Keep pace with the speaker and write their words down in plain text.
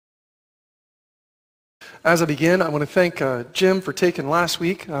As I begin, I want to thank Jim for taking last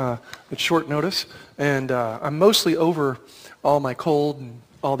week at short notice. And I'm mostly over all my cold and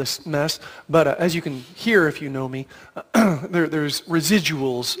all this mess. But as you can hear if you know me, there's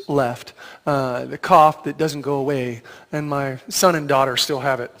residuals left. The cough that doesn't go away. And my son and daughter still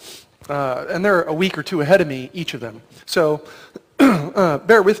have it. And they're a week or two ahead of me, each of them. So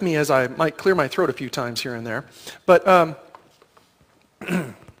bear with me as I might clear my throat a few times here and there. But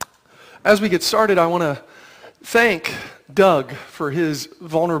as we get started, I want to thank Doug for his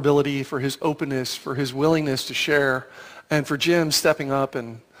vulnerability, for his openness, for his willingness to share, and for Jim stepping up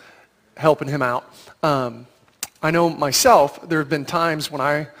and helping him out. I know myself, there have been times when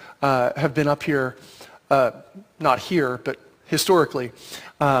I have been up here, not here, but historically,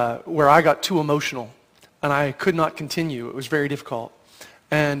 where I got too emotional and I could not continue. It was very difficult.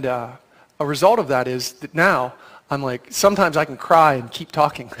 And a result of that is that now I'm like, sometimes I can cry and keep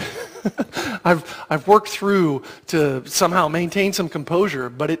talking. I've worked through to somehow maintain some composure,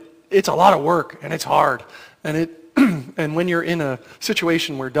 but it's a lot of work and it's hard. And and when you're in a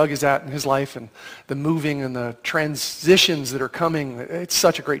situation where Doug is at in his life and the moving and the transitions that are coming, it's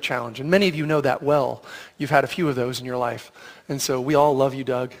such a great challenge. And many of you know that well. You've had a few of those in your life. And so we all love you,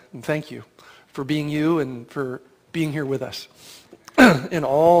 Doug, and thank you for being you and for being here with us in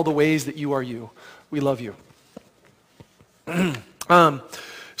all the ways that you are you. We love you.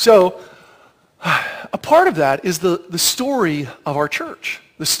 So a part of that is the story of our church,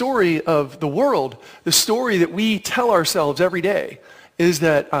 the story of the world, the story that we tell ourselves every day is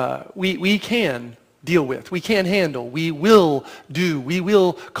that we can deal with, we can handle, we will do, we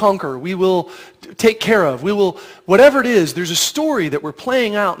will conquer, we will take care of, we will, whatever it is, there's a story that we're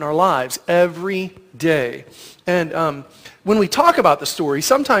playing out in our lives every day. And when we talk about the story,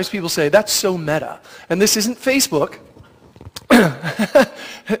 sometimes people say, that's so meta. And this isn't Facebook.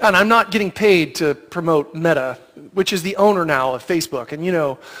 And I'm not getting paid to promote Meta, which is the owner now of Facebook. And you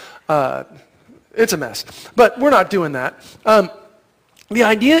know, it's a mess. But we're not doing that. The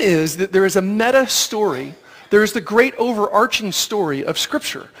idea is that there is a meta story. There is the great overarching story of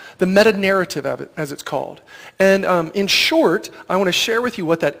Scripture, the meta narrative of it, as it's called. And in short, I want to share with you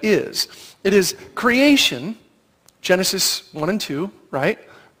what that is. It is creation, Genesis 1 and 2, right?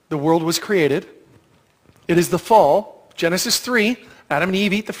 The world was created. It is the fall, Genesis 3, Adam and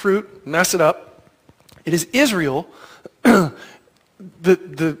Eve eat the fruit, mess it up. It is Israel,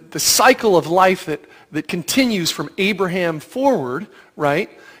 the cycle of life that continues from Abraham forward,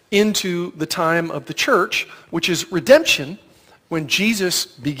 right, into the time of the church, which is redemption, when Jesus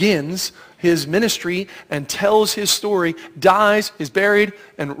begins his ministry and tells his story, dies, is buried,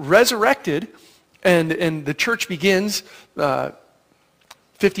 and resurrected, and the church begins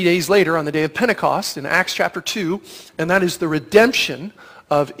 50 days later on the day of Pentecost in Acts chapter 2, and that is the redemption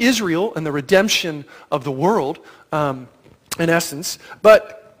of Israel and the redemption of the world in essence.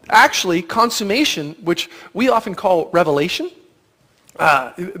 But actually, consummation, which we often call Revelation,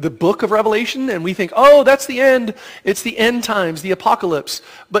 the book of Revelation, and we think, oh, that's the end. It's the end times, the apocalypse.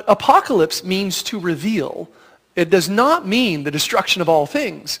 But apocalypse means to reveal. It does not mean the destruction of all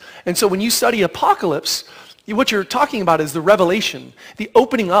things. And so when you study apocalypse, what you're talking about is the revelation, the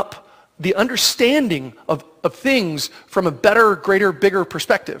opening up, the understanding of things from a better, greater, bigger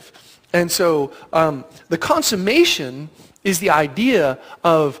perspective. And so the consummation is the idea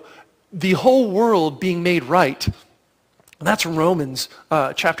of the whole world being made right. And that's from Romans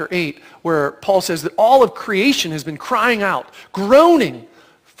chapter 8, where Paul says that all of creation has been crying out, groaning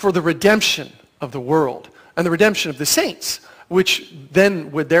for the redemption of the world and the redemption of the saints, which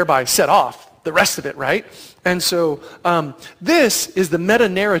then would thereby set off the rest of it, right? And so this is the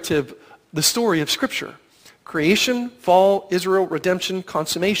meta-narrative, the story of Scripture. Creation, fall, Israel, redemption,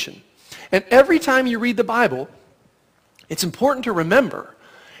 consummation. And every time you read the Bible, it's important to remember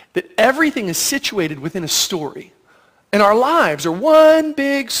that everything is situated within a story. And our lives are one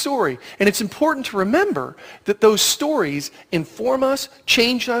big story. And it's important to remember that those stories inform us,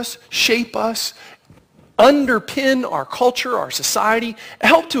 change us, shape us, underpin our culture, our society,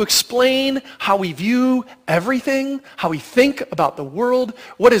 help to explain how we view everything, how we think about the world,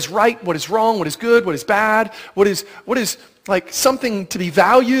 what is right, what is wrong, what is good, what is bad, what is like something to be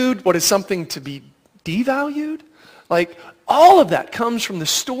valued, what is something to be devalued. Like all of that comes from the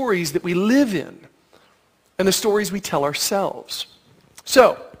stories that we live in and the stories we tell ourselves.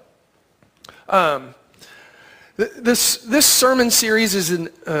 So, This sermon series is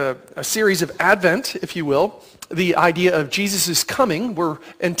a series of Advent, if you will, the idea of Jesus' coming. We're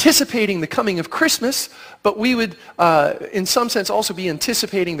anticipating the coming of Christmas, but we would, in some sense, also be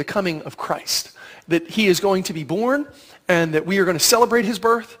anticipating the coming of Christ, that he is going to be born and that we are going to celebrate his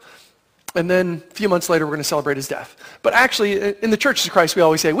birth. And then a few months later, we're going to celebrate his death. But actually, in the Churches of Christ, we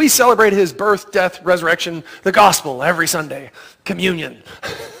always say, we celebrate his birth, death, resurrection, the gospel every Sunday, communion.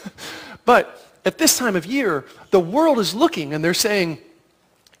 But at this time of year, the world is looking and they're saying,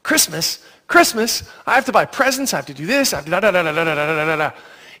 Christmas, I have to buy presents, I have to do this, I have to da-da-da-da-da-da-da-da-da.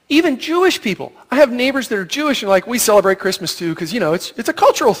 Even Jewish people. I have neighbors that are Jewish and like, we celebrate Christmas too because, it's a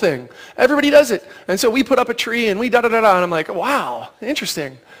cultural thing. Everybody does it. And so we put up a tree and we da-da-da-da. And I'm like, wow,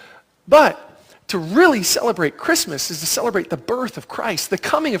 interesting. But to really celebrate Christmas is to celebrate the birth of Christ, the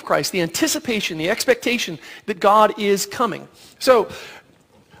coming of Christ, the anticipation, the expectation that God is coming. So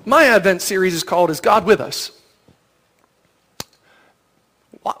my Advent series is called, Is God With Us?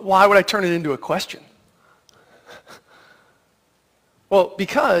 Why would I turn it into a question? Well,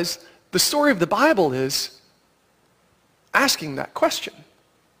 because the story of the Bible is asking that question.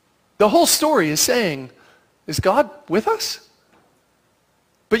 The whole story is saying, is God with us?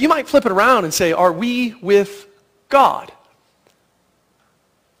 But you might flip it around and say, are we with God?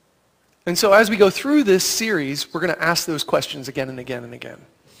 And so as we go through this series, we're going to ask those questions again and again and again.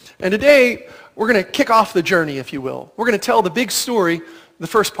 And today, we're going to kick off the journey, if you will. We're going to tell the big story, the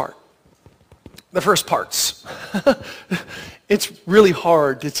first part. The first parts. It's really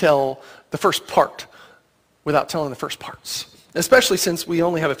hard to tell the first part without telling the first parts, especially since we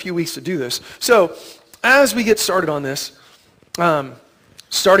only have a few weeks to do this. So as we get started on this,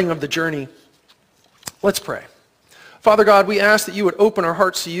 starting of the journey, let's pray. Father God, we ask that you would open our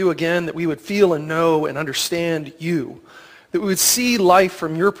hearts to you again, that we would feel and know and understand you, that we would see life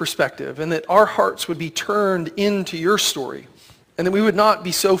from your perspective, and that our hearts would be turned into your story, and that we would not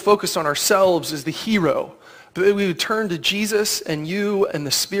be so focused on ourselves as the hero, but that we would turn to Jesus and you and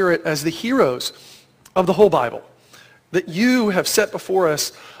the Spirit as the heroes of the whole Bible, that you have set before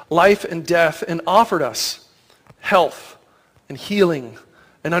us life and death and offered us health and healing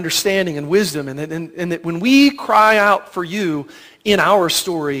and understanding and wisdom, and that when we cry out for you in our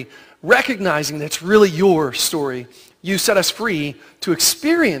story, recognizing that it's really your story, you set us free to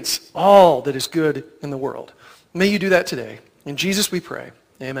experience all that is good in the world. May you do that today. In Jesus we pray.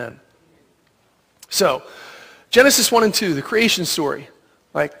 Amen. So, Genesis 1 and 2, the creation story.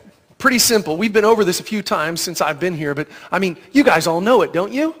 Like, pretty simple. We've been over this a few times since I've been here, but I mean, you guys all know it,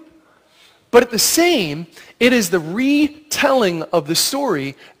 don't you? But at the same, it is the retelling of the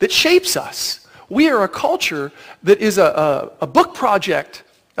story that shapes us. We are a culture that is a book project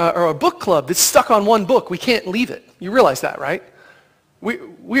or a book club that's stuck on one book. We can't leave it. You realize that, right?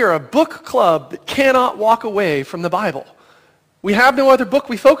 We are a book club that cannot walk away from the Bible. We have no other book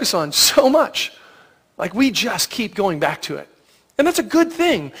we focus on so much. Like, we just keep going back to it. And that's a good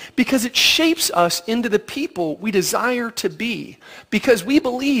thing because it shapes us into the people we desire to be, because we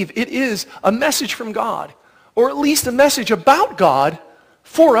believe it is a message from God, or at least a message about God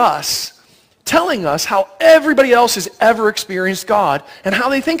for us, telling us how everybody else has ever experienced God and how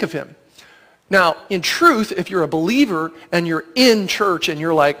they think of him. Now, in truth, if you're a believer and you're in church and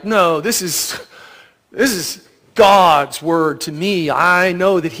you're like, no, this is God's word to me, I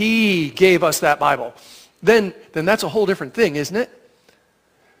know that he gave us that Bible, then that's a whole different thing, isn't it?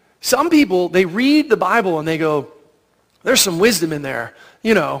 Some people, they read the Bible and they go, there's some wisdom in there.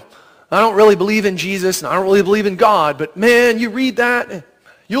 I don't really believe in Jesus and I don't really believe in God, but man, you read that,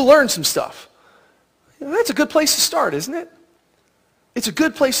 you'll learn some stuff. That's a good place to start, isn't it? It's a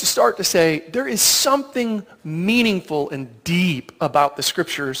good place to start to say, there is something meaningful and deep about the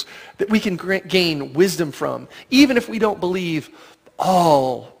scriptures that we can gain wisdom from, even if we don't believe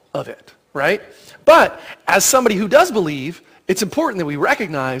all of it, right? But as somebody who does believe, it's important that we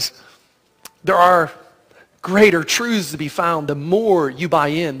recognize there are greater truths to be found the more you buy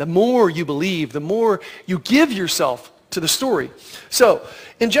in, the more you believe, the more you give yourself to the story. So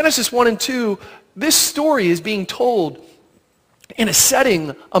in Genesis 1 and 2, this story is being told in a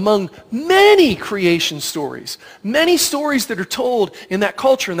setting among many creation stories, many stories that are told in that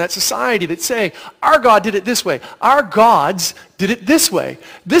culture, in that society that say, our God did it this way, our gods did it this way.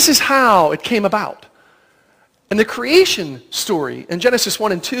 This is how it came about. And the creation story in Genesis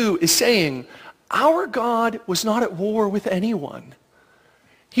 1 and 2 is saying, our God was not at war with anyone.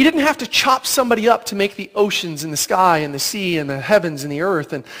 He didn't have to chop somebody up to make the oceans and the sky and the sea and the heavens and the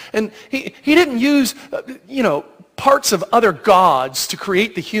earth. And he didn't use, parts of other gods to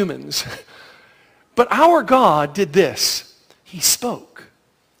create the humans. But our God did this. He spoke.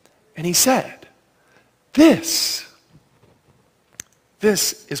 And he said, this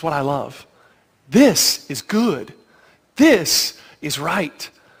is what I love. This is good. This is right.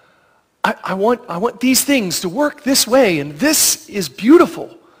 I want these things to work this way, and this is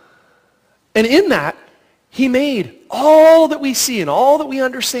beautiful. And in that, he made all that we see and all that we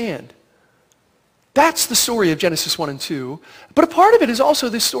understand. That's the story of Genesis 1 and 2. But a part of it is also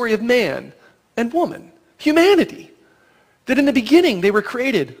this story of man and woman, humanity. That in the beginning they were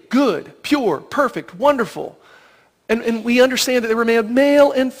created good, pure, perfect, wonderful. And we understand that they were made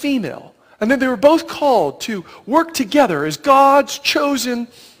male and female. And then they were both called to work together as God's chosen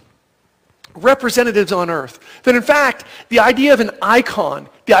representatives on earth. That in fact, the idea of an icon,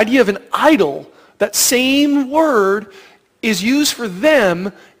 the idea of an idol, that same word is used for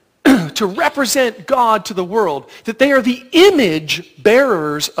them to represent God to the world. That they are the image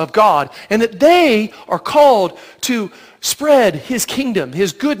bearers of God. And that they are called to spread his kingdom,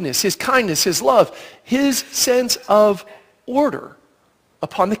 his goodness, his kindness, his love, his sense of order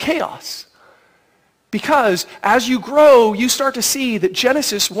upon the chaos. Because as you grow, you start to see that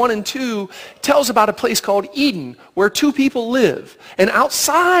Genesis 1 and 2 tells about a place called Eden, where two people live. And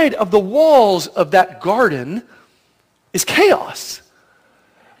outside of the walls of that garden is chaos.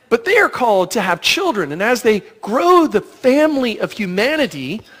 But they are called to have children. And as they grow the family of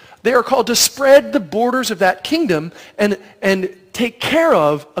humanity, they are called to spread the borders of that kingdom and take care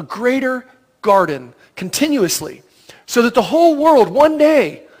of a greater garden continuously. So that the whole world one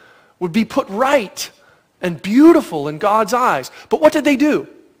day would be put right and beautiful in God's eyes. But what did they do?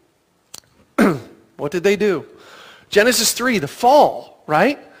 What did they do? Genesis 3, the fall,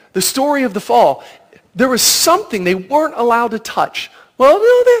 right? The story of the fall. There was something they weren't allowed to touch. Well,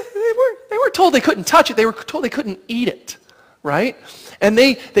 no, they weren't told they couldn't touch it. They were told they couldn't eat it, right? And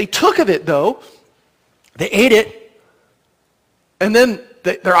they took of it, though. They ate it. And then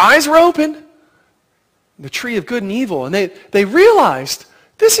their eyes were open. The tree of good and evil. And they realized,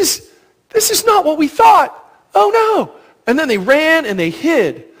 this is not what we thought. Oh, no. And then they ran and they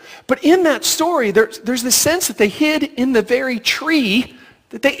hid. But in that story, there's this sense that they hid in the very tree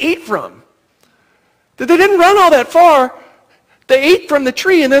that they ate from. That they didn't run all that far. They ate from the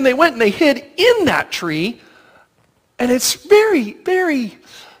tree, and then they went and they hid in that tree. And it's very, very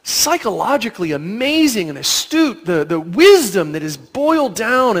psychologically amazing and astute, the wisdom that is boiled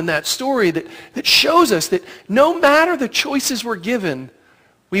down in that story that shows us that no matter the choices we're given,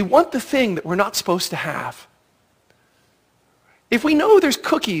 we want the thing that we're not supposed to have. If we know there's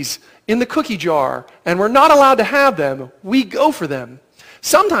cookies in the cookie jar and we're not allowed to have them, we go for them.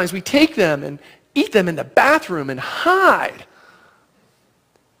 Sometimes we take them and eat them in the bathroom and hide.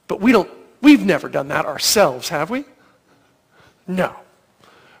 But we've never done that ourselves, have we? No.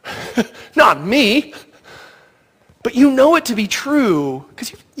 Not me. But you know it to be true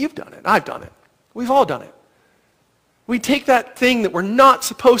because you've done it. I've done it. We've all done it. We take that thing that we're not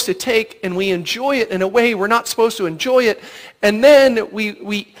supposed to take and we enjoy it in a way we're not supposed to enjoy it. And then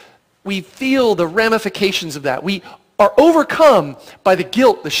we feel the ramifications of that. We are overcome by the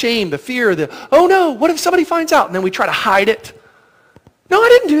guilt, the shame, the fear, oh no, what if somebody finds out? And then we try to hide it. No, I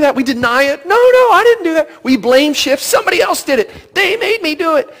didn't do that. We deny it. No, I didn't do that. We blame shift. Somebody else did it. They made me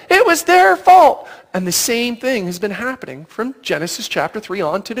do it. It was their fault. And the same thing has been happening from Genesis chapter 3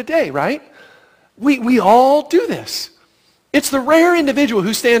 on to today, right? We all do this. It's the rare individual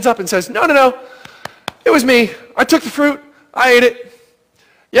who stands up and says, no, it was me. I took the fruit. I ate it.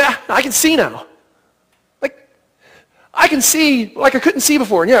 Yeah, I can see now. Like, I can see like I couldn't see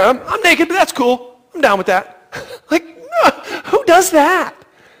before. Yeah, I'm naked, but that's cool. I'm down with that. Like, no, who does that?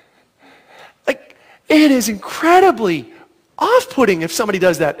 Like, it is incredibly off-putting if somebody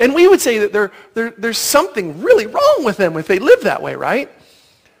does that. And we would say that there's something really wrong with them if they live that way, right?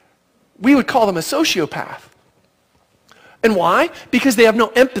 We would call them a sociopath. And why? Because they have no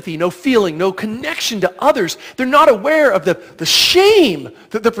empathy, no feeling, no connection to others. They're not aware of the shame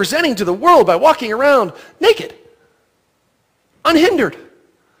that they're presenting to the world by walking around naked, unhindered,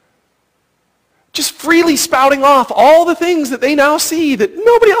 just freely spouting off all the things that they now see that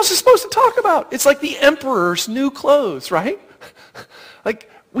nobody else is supposed to talk about. It's like the emperor's new clothes, right? Like,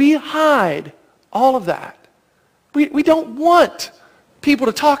 we hide all of that. We don't want people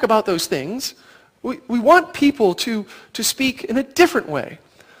to talk about those things. We want people to speak in a different way.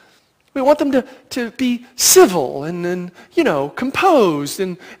 We want them to be civil and composed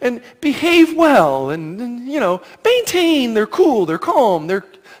and behave well and maintain their cool, their calm. They're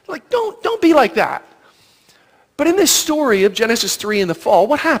like, don't be like that. But in this story of Genesis 3 in the fall,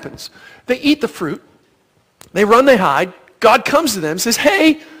 what happens? They eat the fruit. They run, they hide. God comes to them and says,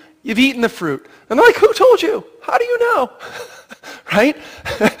 hey, you've eaten the fruit. And they're like, who told you? How do you know? Right?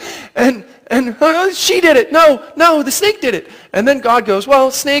 And she did it. No, the snake did it. And then God goes,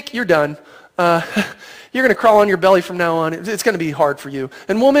 well, snake, you're done. You're going to crawl on your belly from now on. It's going to be hard for you.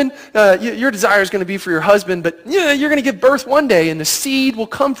 And woman, your desire is going to be for your husband, but you're going to give birth one day, and the seed will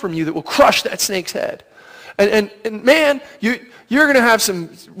come from you that will crush that snake's head. And man, you're going to have some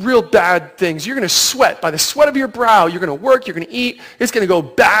real bad things. You're going to sweat. By the sweat of your brow, you're going to work, you're going to eat. It's going to go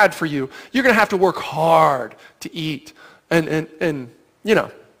bad for you. You're going to have to work hard to eat. And you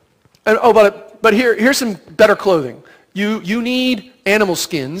know. And, oh, but here's some better clothing. You need animal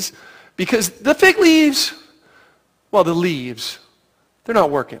skins because the fig leaves, well, the leaves, they're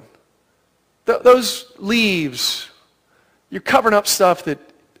not working. Those leaves, you're covering up stuff that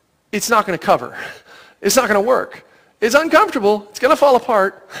it's not going to cover. It's not going to work. It's uncomfortable. It's going to fall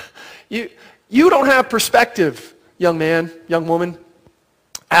apart. You don't have perspective, young man, young woman,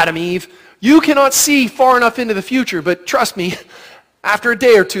 Adam, Eve. You cannot see far enough into the future, but trust me, after a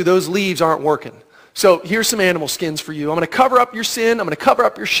day or two, those leaves aren't working. So here's some animal skins for you. I'm going to cover up your sin. I'm going to cover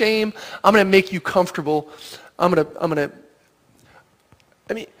up your shame. I'm going to make you comfortable. I mean,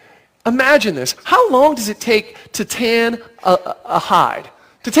 imagine this. How long does it take to tan a hide?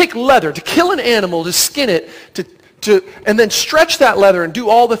 To take leather, to kill an animal, to skin it, and then stretch that leather and do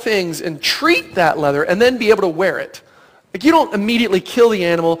all the things and treat that leather and then be able to wear it. Like, you don't immediately kill the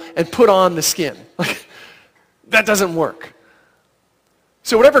animal and put on the skin. Like, that doesn't work.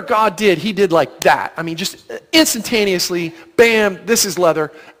 So whatever God did, he did like that. I mean, just instantaneously, bam, this is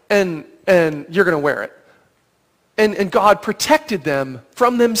leather, and you're going to wear it. And God protected them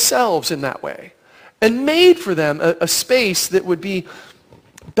from themselves in that way and made for them a space that would be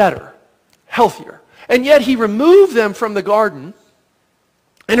better, healthier. And yet he removed them from the garden.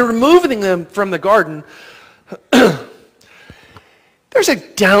 And in removing them from the garden, there's a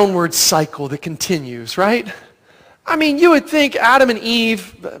downward cycle that continues, right? I mean, you would think Adam and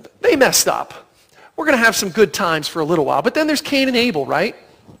Eve, they messed up. We're going to have some good times for a little while. But then there's Cain and Abel, right?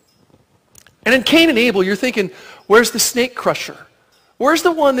 And in Cain and Abel, you're thinking, where's the snake crusher? Where's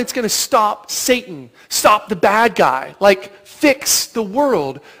the one that's going to stop Satan, stop the bad guy, like fix the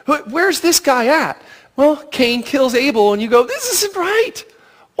world? Where's this guy at? Well, Cain kills Abel, and you go, this isn't right.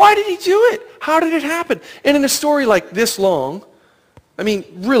 Why did he do it? How did it happen? And in a story like this long, I mean,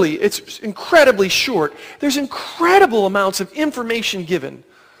 really, it's incredibly short. There's incredible amounts of information given.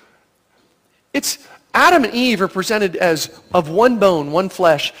 It's Adam and Eve are presented as of one bone, one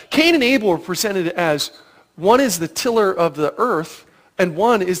flesh. Cain and Abel are presented as one is the tiller of the earth and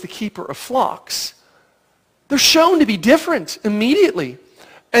one is the keeper of flocks. They're shown to be different immediately.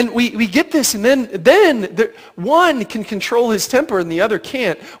 And we get this, and then one can control his temper and the other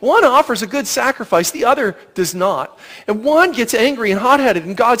can't. One offers a good sacrifice, the other does not. And one gets angry and hot-headed,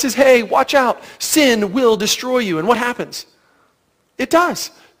 and God says, hey, watch out, sin will destroy you. And what happens? It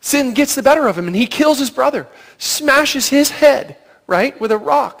does. Sin gets the better of him, and he kills his brother, smashes his head, right, with a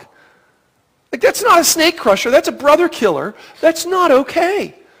rock. Like, that's not a snake crusher, that's a brother killer. That's not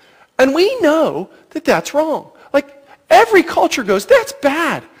okay. And we know that that's wrong. Like, every culture goes, that's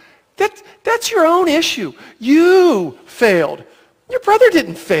bad. That's your own issue. You failed. Your brother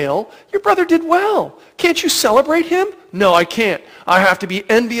didn't fail. Your brother did well. Can't you celebrate him? No, I can't. I have to be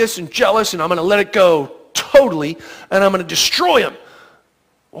envious and jealous, and I'm going to let it go totally, and I'm going to destroy him.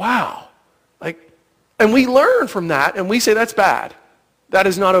 Wow. Like, and we learn from that, and we say that's bad. That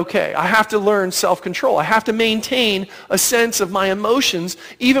is not okay. I have to learn self-control. I have to maintain a sense of my emotions.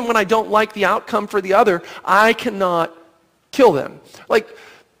 Even when I don't like the outcome for the other, I cannot kill them. Like,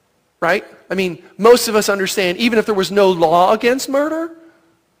 right? I mean, most of us understand, even if there was no law against murder,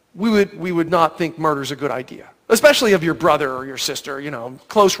 we would not think murder's a good idea. Especially of your brother or your sister, you know,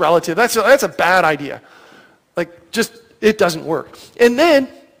 close relative. That's a bad idea. Like, just, it doesn't work. And then,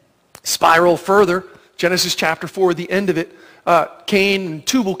 spiral further, Genesis chapter 4, the end of it, Cain and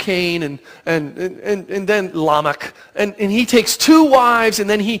Tubal-Cain and then Lamech. And he takes two wives, and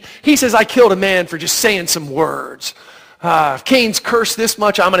then he says, I killed a man for just saying some words. If Cain's cursed this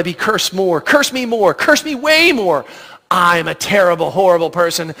much, I'm going to be cursed more. Curse me more. Curse me way more. I'm a terrible, horrible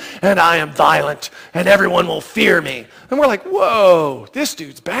person, and I am violent, and everyone will fear me. And we're like, whoa, this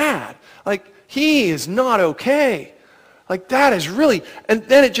dude's bad. Like, he is not okay. Like, that is really, and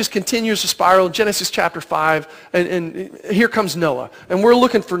then it just continues to spiral. Genesis chapter 5, and here comes Noah. And we're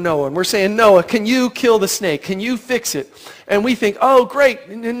looking for Noah, and we're saying, Noah, can you kill the snake? Can you fix it? And we think, oh, great.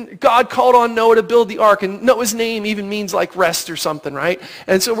 And God called on Noah to build the ark, and Noah's name even means like rest or something, right?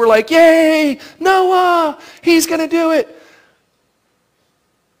 And so we're like, yay, Noah, he's going to do it.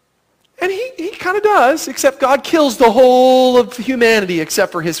 And he kind of does, except God kills the whole of humanity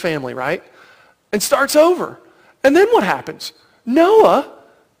except for his family, right? And starts over. And then what happens? Noah,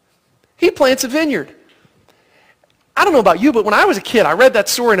 he plants a vineyard. I don't know about you, but when I was a kid, I read that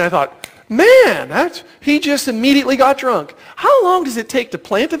story and I thought, man, he just immediately got drunk. How long does it take to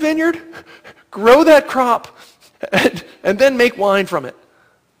plant a vineyard, grow that crop, and then make wine from it?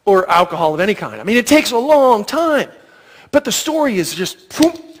 Or alcohol of any kind. I mean, it takes a long time. But the story is just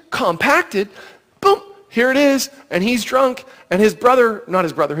boom, compacted. Boom, here it is. And he's drunk. And his brother, not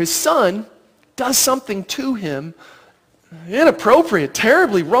his brother, his son does something to him. Inappropriate,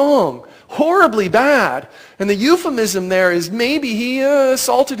 terribly wrong, horribly bad. And the euphemism there is maybe he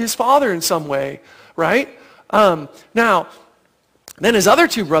assaulted his father in some way, right? Now, then his other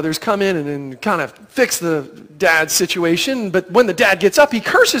two brothers come in and kind of fix the dad's situation. But when the dad gets up, he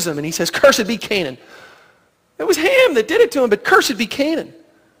curses him. And he says, "Cursed be Canaan." It was Ham that did it to him, but cursed be Canaan.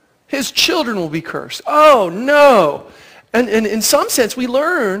 His children will be cursed. Oh, no. And in some sense, we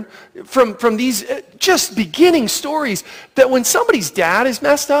learn from these just beginning stories that when somebody's dad is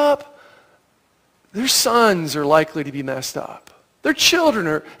messed up, their sons are likely to be messed up. Their children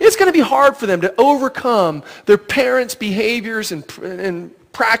are, it's going to be hard for them to overcome their parents' behaviors and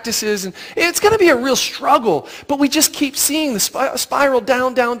practices. And it's going to be a real struggle. But we just keep seeing the spiral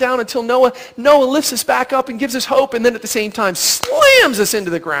down, down, down until Noah lifts us back up and gives us hope. And then at the same time slams us into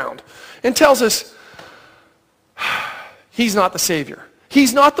the ground and tells us, he's not the Savior.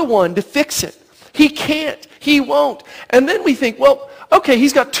 He's not the one to fix it. He can't. He won't. And then we think, well, okay,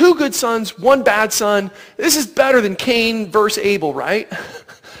 he's got two good sons, one bad son. This is better than Cain versus Abel, right?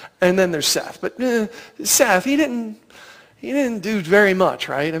 And then there's Seth. But Seth, he didn't do very much,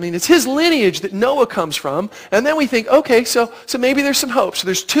 right? I mean, it's his lineage that Noah comes from. And then we think, okay, so maybe there's some hope. So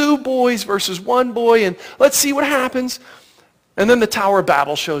there's two boys versus one boy, and let's see what happens. And then the Tower of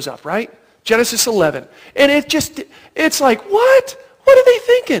Babel shows up, right? Genesis 11. And it's like, what? What are they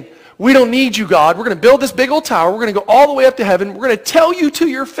thinking? We don't need you, God. We're going to build this big old tower. We're going to go all the way up to heaven. We're going to tell you to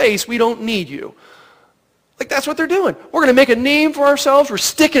your face we don't need you. Like, that's what they're doing. We're going to make a name for ourselves. We're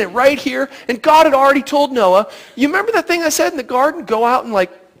sticking it right here. And God had already told Noah, you remember that thing I said in the garden? Go out and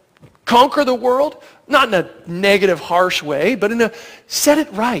conquer the world? Not in a negative, harsh way, but in a set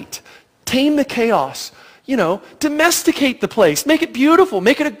it right. Tame the chaos. Domesticate the place. Make it beautiful.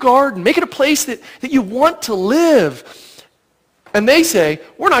 Make it a garden. Make it a place that you want to live. And they say,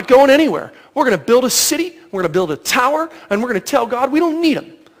 we're not going anywhere. We're going to build a city. We're going to build a tower. And we're going to tell God we don't need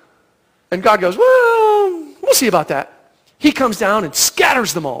him. And God goes, well, we'll see about that. He comes down and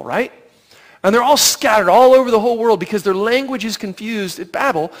scatters them all, right? And they're all scattered all over the whole world because their language is confused at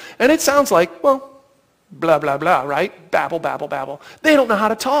Babel. And it sounds like, well, blah, blah, blah, right? Babel, babble, babble. They don't know how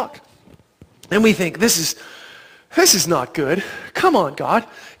to talk. And we think, this is not good. Come on, God.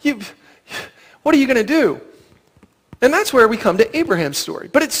 What are you going to do? And that's where we come to Abraham's story.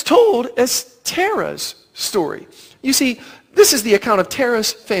 But it's told as Terah's story. You see, this is the account of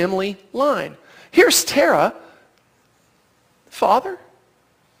Terah's family line. Here's Terah, father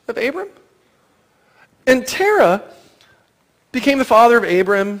of Abram. And Terah became the father of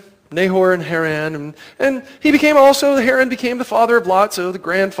Abram, Nahor, and Haran. And Haran became the father of Lot, so the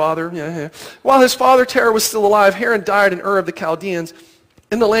grandfather. Yeah. While his father Terah was still alive, Haran died in Ur of the Chaldeans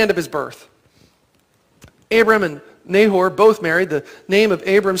in the land of his birth. Abram and Nahor both married. The name of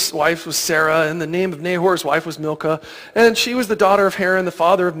Abram's wife was Sarah, and the name of Nahor's wife was Milcah. And she was the daughter of Haran, the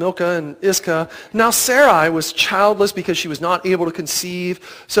father of Milcah and Iscah. Now Sarai was childless because she was not able to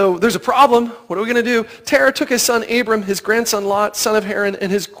conceive. So there's a problem. What are we going to do? Terah took his son Abram, his grandson Lot, son of Haran,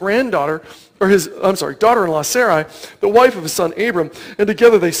 and his daughter-in-law Sarai, the wife of his son Abram. And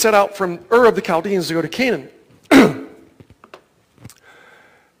together they set out from Ur of the Chaldeans to go to Canaan.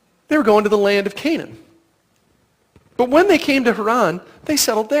 They were going to the land of Canaan. But when they came to Haran, they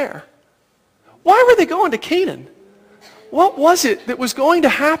settled there. Why were they going to Canaan? What was it that was going to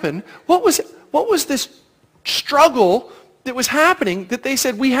happen? What was this struggle that was happening that they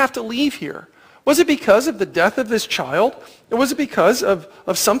said, we have to leave here? Was it because of the death of this child? Or was it because of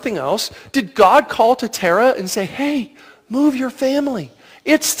something else? Did God call to Terah and say, hey, move your family.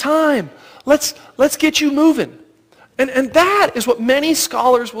 It's time. Let's get you moving. And that is what many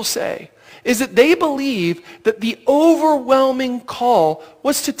scholars will say, is that they believe that the overwhelming call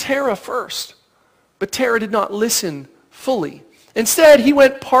was to Terah first. But Terah did not listen fully. Instead, he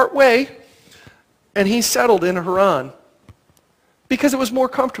went part way, and he settled in Haran because it was more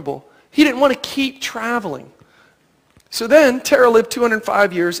comfortable. He didn't want to keep traveling. So then Terah lived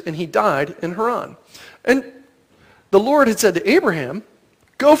 205 years, and he died in Haran. And the Lord had said to Abraham,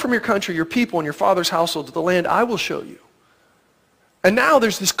 go from your country, your people, and your father's household to the land I will show you. And now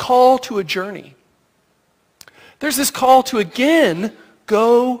there's this call to a journey. There's this call to again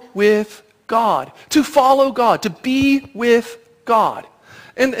go with God, to follow God, to be with God.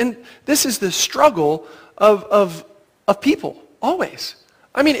 And this is the struggle of people, always.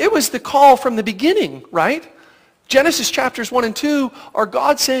 I mean, it was the call from the beginning, right? Genesis chapters 1 and 2 are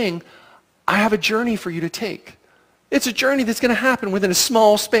God saying, I have a journey for you to take. It's a journey that's going to happen within a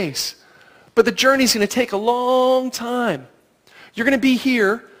small space. But the journey's going to take a long time. You're going to be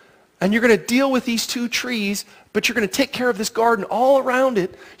here, and you're going to deal with these 2 trees, but you're going to take care of this garden all around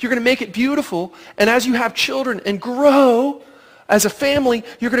it. You're going to make it beautiful. And as you have children and grow as a family,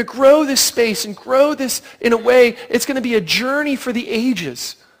 you're going to grow this space and grow this in a way, it's going to be a journey for the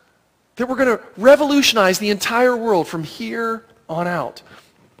ages. That we're going to revolutionize the entire world from here on out.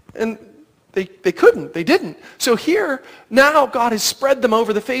 And they couldn't. They didn't. So here, now God has spread them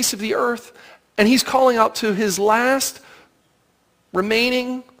over the face of the earth, and he's calling out to his last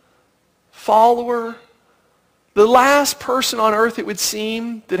remaining follower, the last person on earth, it would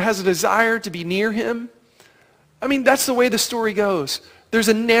seem, that has a desire to be near him. I mean, that's the way the story goes. There's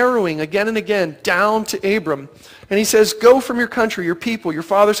a narrowing again and again down to Abram. And he says, go from your country, your people, your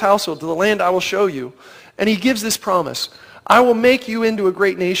father's household to the land I will show you. And he gives this promise. I will make you into a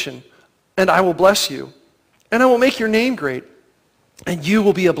great nation, and I will bless you. And I will make your name great, and you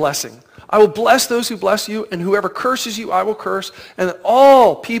will be a blessing. I will bless those who bless you, and whoever curses you, I will curse, and that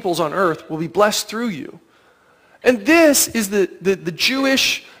all peoples on earth will be blessed through you. And this is the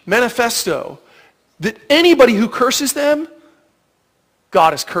Jewish manifesto, that anybody who curses them,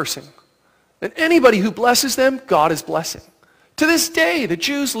 God is cursing. And anybody who blesses them, God is blessing. To this day, the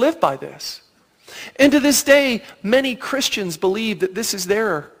Jews live by this. And to this day, many Christians believe that this is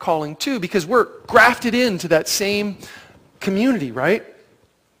their calling too, because we're grafted into that same community, right?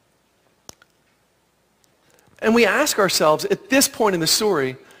 And we ask ourselves, at this point in the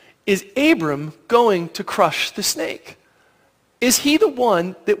story, is Abram going to crush the snake? Is he the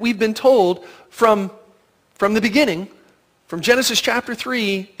one that we've been told from the beginning, from Genesis chapter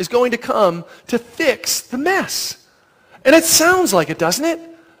 3, is going to come to fix the mess? And it sounds like it, doesn't it?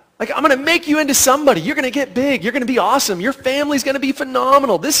 Like, I'm going to make you into somebody. You're going to get big. You're going to be awesome. Your family's going to be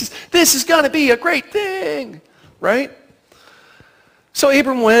phenomenal. This is going to be a great thing, right? So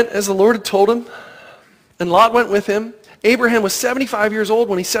Abram went as the Lord had told him, and Lot went with him. Abraham was 75 years old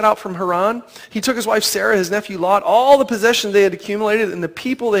when he set out from Haran. He took his wife Sarah, his nephew Lot, all the possessions they had accumulated and the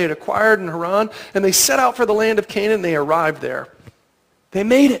people they had acquired in Haran, and they set out for the land of Canaan, and they arrived there. They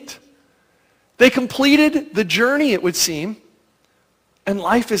made it. They completed the journey, it would seem, and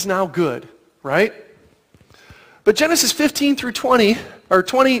life is now good, right? But Genesis 15 through 20, or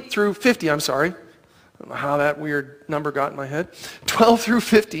 20 through 50, I'm sorry. I don't know how that weird number got in my head. 12 through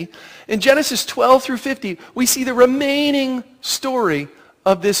 50. In Genesis 12 through 50, we see the remaining story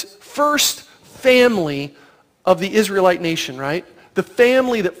of this first family of the Israelite nation, right? The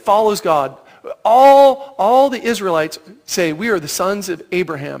family that follows God. All the Israelites say, we are the sons of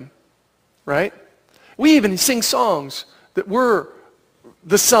Abraham, right? We even sing songs that we're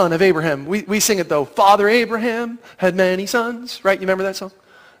the son of Abraham. We sing it though. Father Abraham had many sons, right? You remember that song?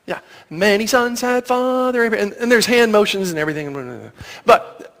 Yeah. Many sons had Father Abraham. And there's hand motions and everything.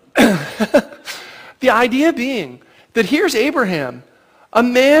 But the idea being that here's Abraham, a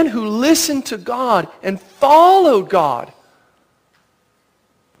man who listened to God and followed God.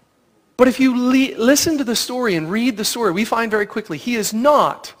 But if you listen to the story and read the story, we find very quickly he is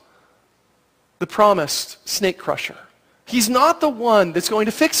not the promised snake crusher. He's not the one that's going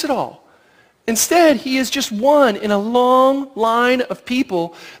to fix it all. Instead, he is just one in a long line of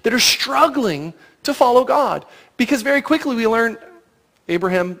people that are struggling to follow God. Because very quickly we learn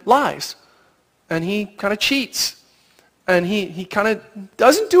Abraham lies. And he kind of cheats. And he kind of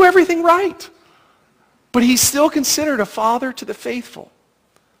doesn't do everything right. But he's still considered a father to the faithful.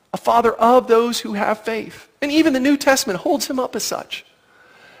 A father of those who have faith. And even the New Testament holds him up as such.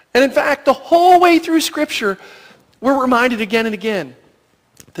 And in fact, the whole way through Scripture, we're reminded again and again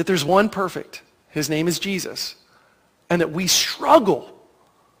that there's one perfect. His name is Jesus. And that we struggle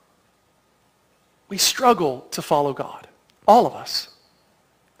to follow God. All of us.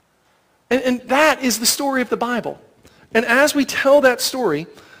 And that is the story of the Bible. And as we tell that story,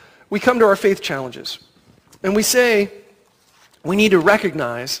 we come to our faith challenges. And we say we need to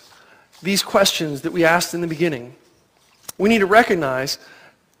recognize these questions that we asked in the beginning. We need to recognize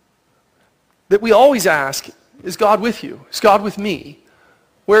that we always ask, is God with you? Is God with me?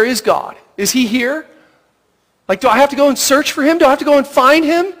 Where is God? Is he here? Like, do I have to go and search for him? Do I have to go and find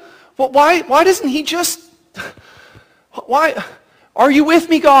him? Well, why doesn't he just... Why? Are you with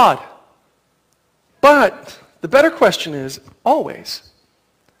me, God? But the better question is always,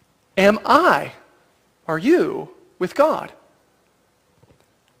 are you with God?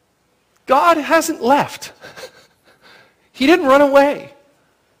 God hasn't left. He didn't run away.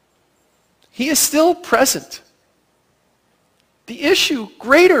 He is still present. The issue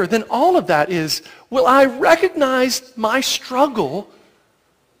greater than all of that is, will I recognize my struggle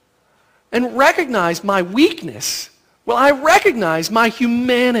and recognize my weakness? Will I recognize my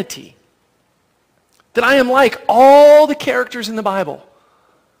humanity? that I am like all the characters in the Bible.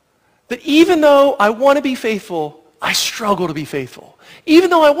 That even though I want to be faithful, I struggle to be faithful. Even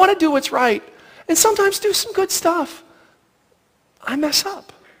though I want to do what's right, and sometimes do some good stuff, I mess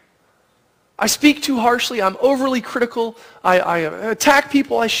up. I speak too harshly. I'm overly critical. I attack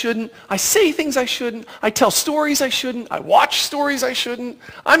people I shouldn't. I say things I shouldn't. I tell stories I shouldn't. I watch stories I shouldn't.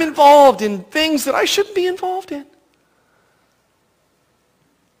 I'm involved in things that I shouldn't be involved in.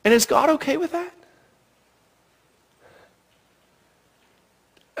 And is God okay with that?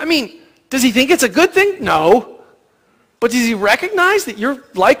 I mean, does he think it's a good thing? No. But does he recognize that you're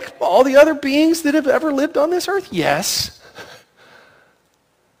like all the other beings that have ever lived on this earth? Yes.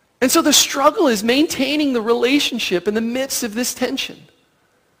 And so the struggle is maintaining the relationship in the midst of this tension.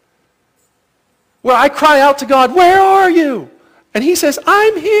 Where I cry out to God, where are you? And he says,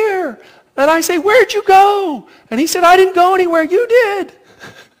 I'm here. And I say, where'd you go? And he said, I didn't go anywhere, you did.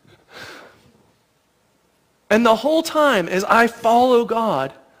 And the whole time as I follow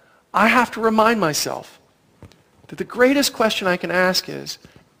God, I have to remind myself that the greatest question I can ask is,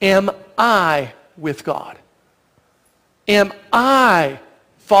 am I with God? Am I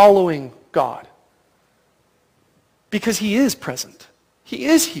following God? Because he is present. He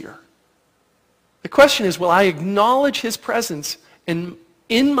is here. The question is, will I acknowledge his presence and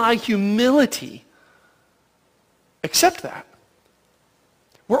in my humility accept that?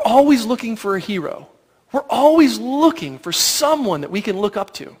 We're always looking for a hero. We're always looking for someone that we can look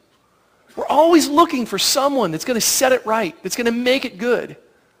up to. We're always looking for someone that's going to set it right, that's going to make it good.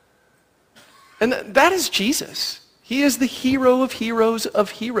 And that is Jesus. He is the hero of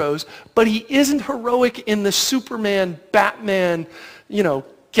heroes, but he isn't heroic in the Superman, Batman,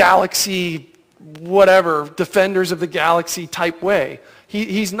 galaxy, whatever, defenders of the galaxy type way.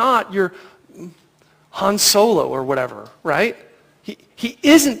 He's not your Han Solo or whatever, right? He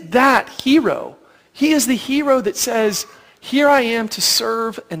isn't that hero. He is the hero that says, here I am to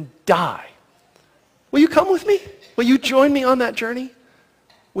serve and die. Will you come with me? Will you join me on that journey?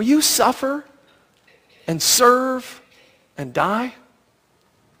 Will you suffer and serve and die?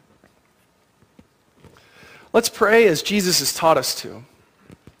 Let's pray as Jesus has taught us to.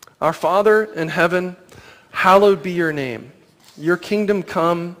 Our Father in heaven, hallowed be your name. Your kingdom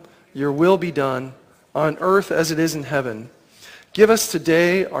come, your will be done, on earth as it is in heaven. Give us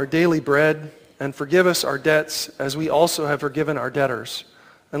today our daily bread, and forgive us our debts as we also have forgiven our debtors.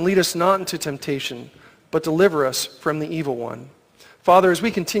 And lead us not into temptation, but deliver us from the evil one. Father, as we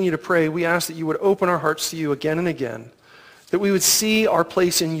continue to pray, we ask that you would open our hearts to you again and again, that we would see our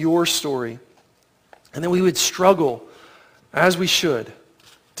place in your story, and that we would struggle as we should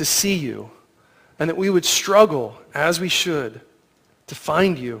to see you, and that we would struggle as we should to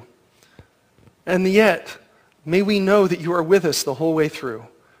find you. And yet, may we know that you are with us the whole way through,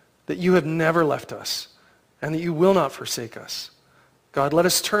 that you have never left us, and that you will not forsake us. God, let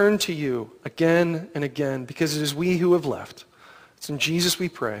us turn to you again and again, because it is we who have left. It's in Jesus we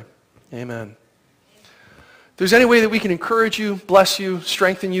pray. Amen. If there's any way that we can encourage you, bless you,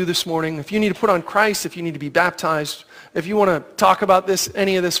 strengthen you this morning, if you need to put on Christ, if you need to be baptized, if you want to talk about this,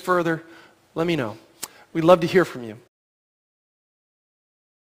 any of this further, let me know. We'd love to hear from you.